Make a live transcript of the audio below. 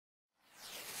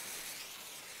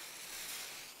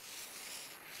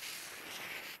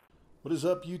What is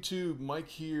up, YouTube? Mike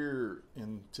here,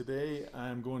 and today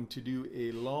I'm going to do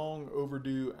a long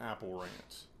overdue Apple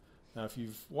rant. Now, if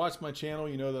you've watched my channel,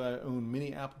 you know that I own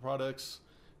many Apple products.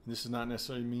 And this is not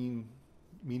necessarily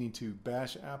meaning to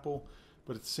bash Apple,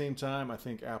 but at the same time, I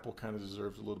think Apple kind of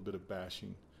deserves a little bit of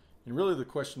bashing. And really, the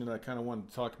question that I kind of wanted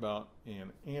to talk about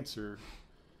and answer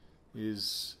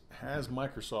is: has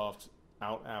Microsoft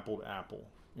out-Appled Apple?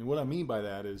 And what I mean by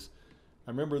that is, I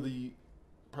remember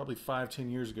probably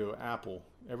 5-10 years ago, Apple,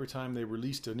 every time they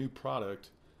released a new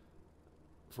product,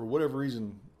 for whatever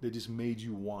reason, they just made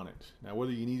you want it. Now,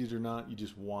 whether you needed it or not, you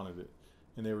just wanted it.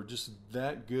 And they were just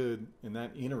that good and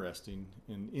that interesting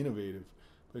and innovative.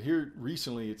 But here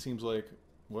recently, it seems like,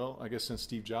 well, I guess since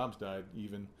Steve Jobs died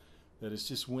even, that it's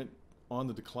just went on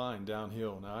the decline,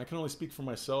 downhill. Now, I can only speak for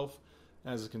myself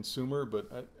as a consumer,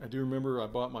 but I do remember I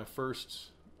bought my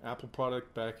first Apple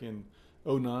product back in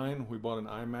 '09. We bought an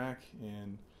iMac,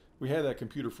 and we had that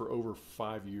computer for over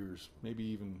 5 years, maybe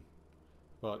even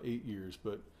about 8 years.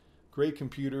 But great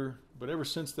computer. But ever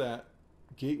since that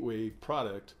gateway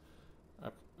product,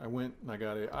 I went and I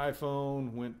got an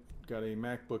iPhone, got a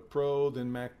MacBook Pro,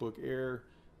 then MacBook Air,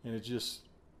 and it just,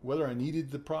 whether I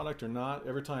needed the product or not,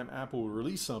 every time Apple would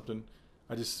release something,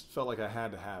 I just felt like I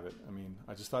had to have it. I mean,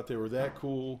 I just thought they were that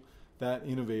cool, that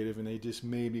innovative, and they just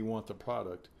made me want the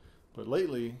product. But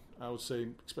lately, I would say,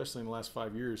 especially in the last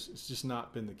 5 years, it's just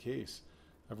not been the case.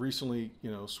 I've recently,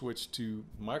 switched to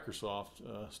Microsoft,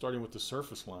 starting with the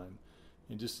Surface line,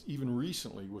 and just even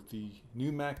recently with the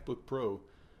new MacBook Pro.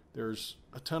 There's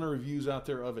a ton of reviews out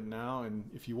there of it now, and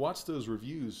if you watch those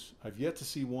reviews, I've yet to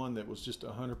see one that was just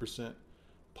 100%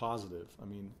 positive. I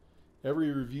mean,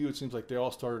 every review, it seems like they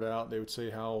all started out, they would say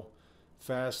how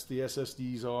fast the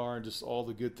SSDs are and just all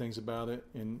the good things about it,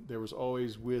 and there was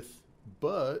always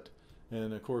but,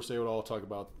 and of course they would all talk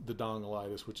about the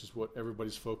dongleitis, which is what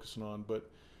everybody's focusing on. But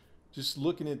just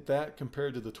looking at that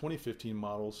compared to the 2015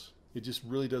 models, it just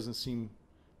really doesn't seem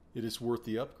it is worth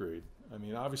the upgrade. I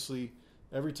mean, obviously,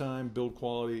 every time build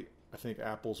quality, I think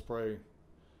Apple's probably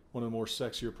one of the more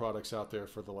sexier products out there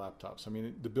for the laptops. I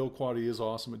mean, the build quality is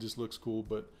awesome, it just looks cool,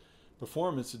 but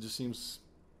performance, it just seems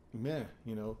meh,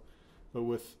 But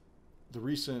with the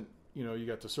recent, you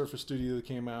got the Surface Studio that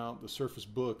came out, the Surface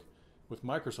Book. With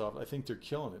Microsoft, I think they're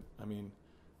killing it. I mean,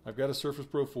 I've got a Surface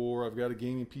Pro 4, I've got a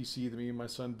gaming PC that me and my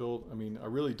son built. I mean, I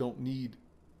really don't need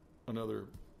another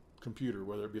computer,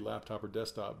 whether it be laptop or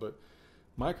desktop, but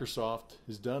Microsoft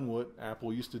has done what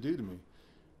Apple used to do to me.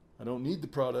 I don't need the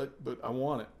product, but I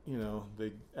want it.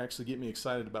 They actually get me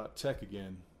excited about tech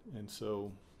again. And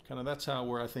so kind of that's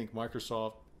where I think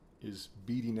Microsoft is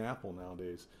beating Apple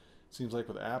nowadays. It seems like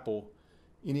with Apple,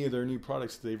 any of their new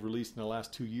products that they've released in the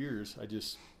last 2 years, I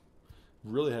just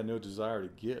really had no desire to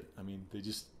get. I mean, they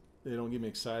don't get me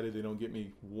excited. They don't get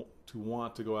me to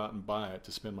want to go out and buy it,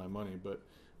 to spend my money. But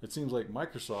it seems like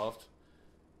Microsoft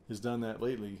has done that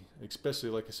lately,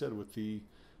 especially, like I said, with the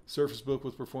Surface Book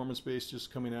with Performance Base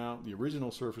just coming out, the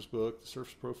original Surface Book, the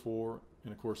Surface Pro 4,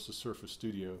 and of course the Surface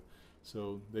Studio.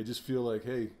 So they just feel like,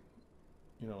 hey,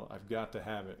 I've got to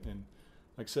have it. And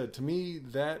like I said, to me,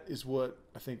 that is what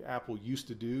I think Apple used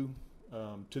to do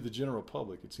to the general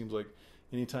public. It seems like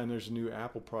anytime there's a new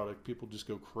Apple product, people just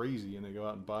go crazy and they go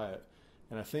out and buy it.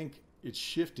 And I think it's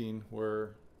shifting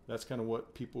where that's kind of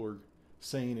what people are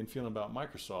saying and feeling about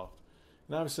Microsoft.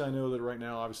 And obviously I know that right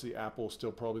now, obviously Apple is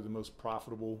still probably the most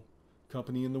profitable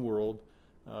company in the world.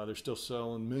 They're still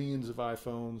selling millions of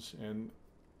iPhones, and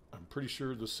I'm pretty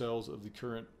sure the sales of the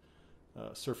current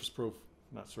Surface Pro,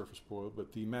 not Surface Pro,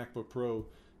 but the MacBook Pro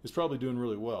is probably doing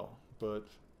really well. But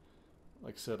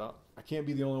like I said, I can't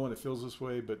be the only one that feels this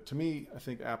way, but to me, I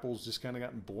think Apple's just kind of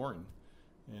gotten boring.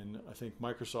 And I think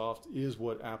Microsoft is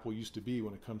what Apple used to be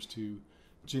when it comes to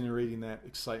generating that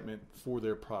excitement for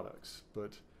their products.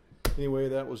 But anyway,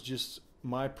 that was just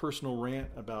my personal rant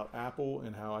about Apple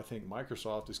and how I think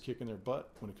Microsoft is kicking their butt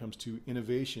when it comes to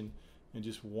innovation and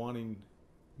just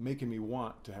making me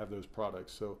want to have those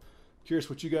products. So curious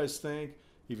what you guys think.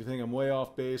 If you think I'm way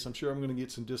off base, I'm sure I'm going to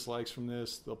get some dislikes from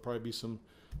this. There'll probably be some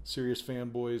serious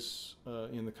fanboys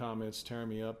in the comments tearing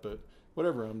me up, but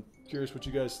whatever. I'm curious what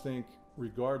you guys think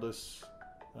regardless,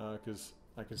 because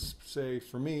I can say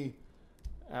for me,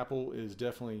 Apple is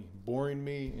definitely boring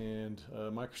me, and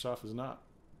Microsoft is not.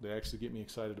 They actually get me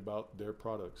excited about their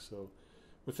products. So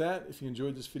with that, if you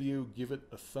enjoyed this video, give it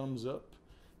a thumbs up,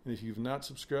 and if you've not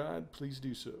subscribed, please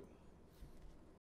do so.